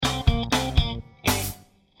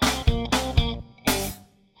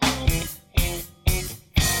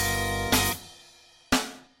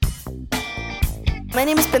My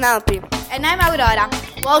name is Penelope. And I'm Aurora.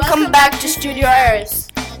 Welcome back to StudioAris.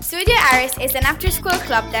 StudioAris is an after-school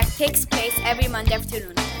club that takes place every Monday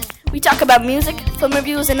afternoon. We talk about music, film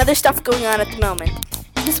reviews, and other stuff going on at the moment.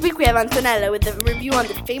 This week we have Antonella with a review on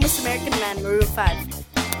the famous American band Maroon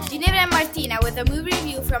 5. Ginevra and Martina with a movie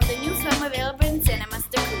review from the new film available in cinemas,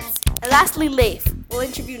 The Croods. And lastly, Leif will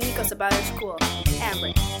interview Nikos about her school,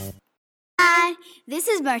 Amber. Hi, this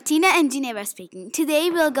is Martina and Ginevra speaking. Today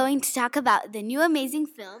we're going to talk about the new amazing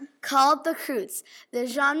film called The Croods. The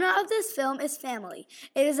genre of this film is family.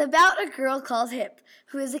 It is about a girl called Hip,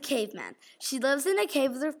 who is a caveman. She lives in a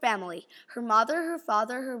cave with her family, her mother, her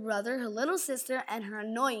father, her brother, her little sister, and her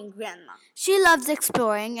annoying grandma. She loves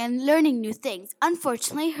exploring and learning new things.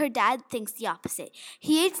 Unfortunately, her dad thinks the opposite.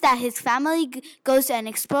 He hates that his family goes and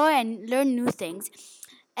explore and learn new things,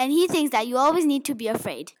 and he thinks that you always need to be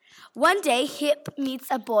afraid. One day, Hip meets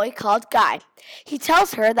a boy called Guy. He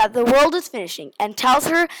tells her that the world is finishing and tells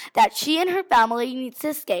her that she and her family need to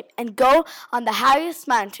escape and go on the highest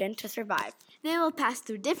mountain to survive. They will pass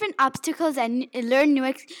through different obstacles and learn new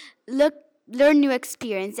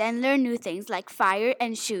experience and learn new things like fire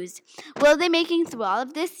and shoes. Will they make it through all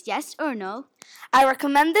of this, yes or no? I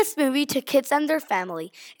recommend this movie to kids and their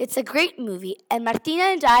family. It's a great movie, and Martina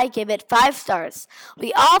and I give it 5 stars.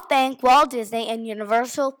 We all thank Walt Disney and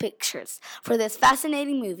Universal Pictures for this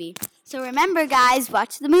fascinating movie. So remember, guys,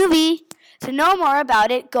 watch the movie. To know more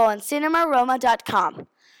about it, go on cinemaroma.com.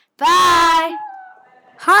 Bye!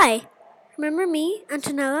 Hi, remember me,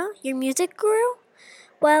 Antonella, your music guru?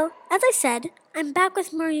 Well, as I said, I'm back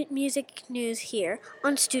with more music news here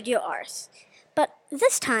on Studio Ars. But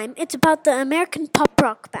this time, it's about the American pop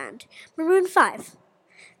rock band, Maroon 5.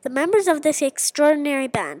 The members of this extraordinary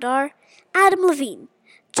band are Adam Levine,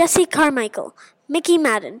 Jesse Carmichael, Mickey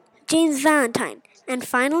Madden, James Valentine, and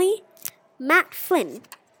finally, Matt Flynn.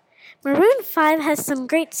 Maroon 5 has some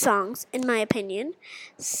great songs, in my opinion,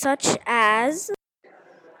 such as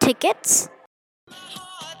Tickets,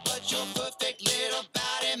 But your perfect little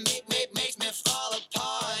body makes me fall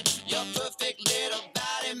apart. Your perfect little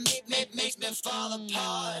body makes me fall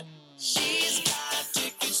apart. She's got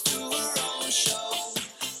tickets to her own show.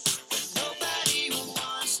 Nobody who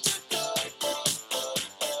wants to go.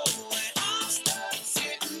 And I'm stuck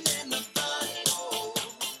sitting in the front row,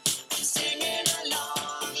 singing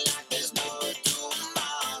along like there's no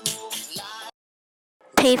tomorrow.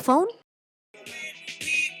 Payphone,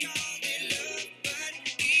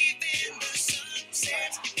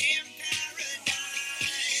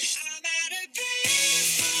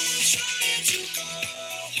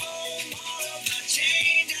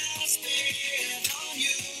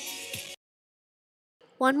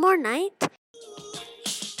 One More Night, And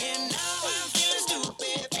now I'm feeling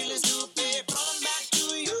stupid, coming back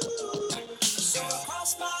to you. So I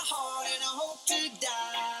cross my heart and I hope to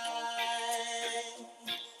die.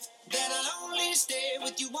 That I'll only stay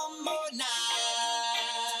with you one more night.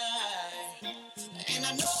 And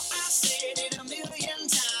I know I said it a million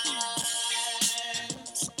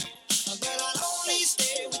times, but I'll only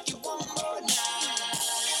stay with you one more night.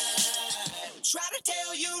 Try to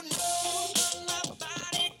tell you no, but my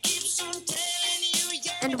body keeps on telling you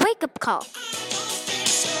yes. and Wake Up Call.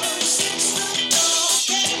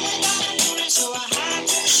 So I had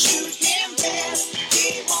to shoot him dead.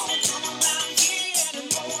 He won't come around here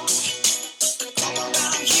anymore. Come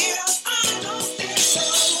around here, I don't think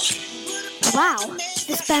so. Wow,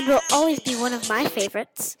 this band will always be one of my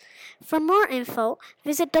favorites. For more info,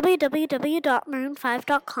 visit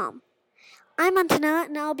www.maroon5.com. I'm Antonella,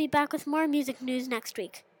 and I'll be back with more music news next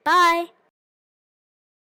week. Bye!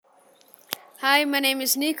 Hi, my name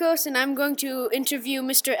is Nikos, and I'm going to interview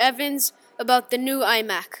Mr. Evans about the new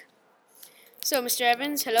iMac. So, Mr.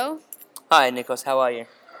 Evans, hello. Hi, Nikos. How are you?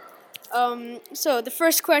 So the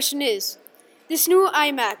first question is, this new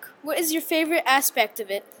iMac, what is your favorite aspect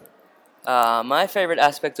of it? My favorite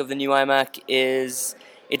aspect of the new iMac is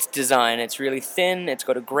its design. It's really thin, it's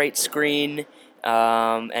got a great screen,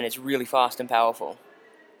 and it's really fast and powerful.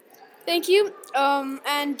 Thank you.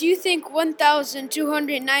 And do you think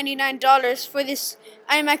 $1,299 for this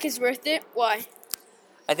iMac is worth it? Why?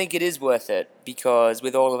 I think it is worth it because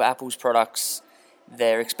with all of Apple's products,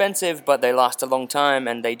 they're expensive, but they last a long time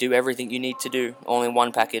and they do everything you need to do, all in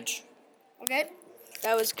one package. Okay,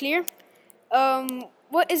 that was clear.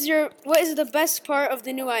 What is the best part of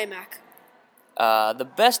the new iMac? The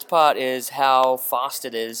best part is how fast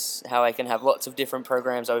it is, how I can have lots of different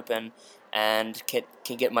programs open and can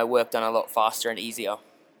get my work done a lot faster and easier.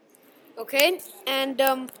 Okay, and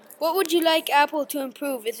what would you like Apple to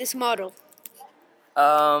improve with this model?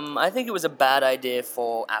 I think it was a bad idea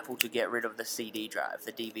for Apple to get rid of the CD drive,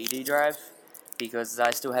 the DVD drive. because I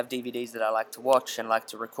still have DVDs that I like to watch and like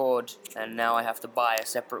to record, and now I have to buy a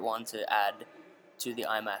separate one to add to the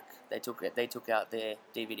iMac. They took out their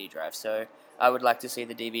DVD drive, so I would like to see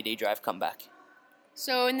the DVD drive come back.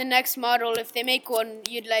 So in the next model, if they make one,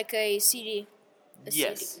 you'd like a CD?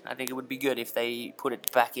 Yes, I think it would be good if they put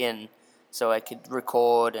it back in so I could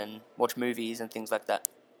record and watch movies and things like that.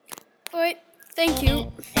 Alright, thank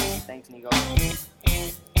you. Thanks, Nico.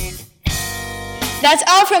 That's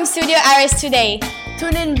all from Studio Aris today.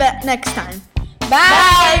 Tune in next time.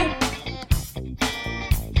 Bye!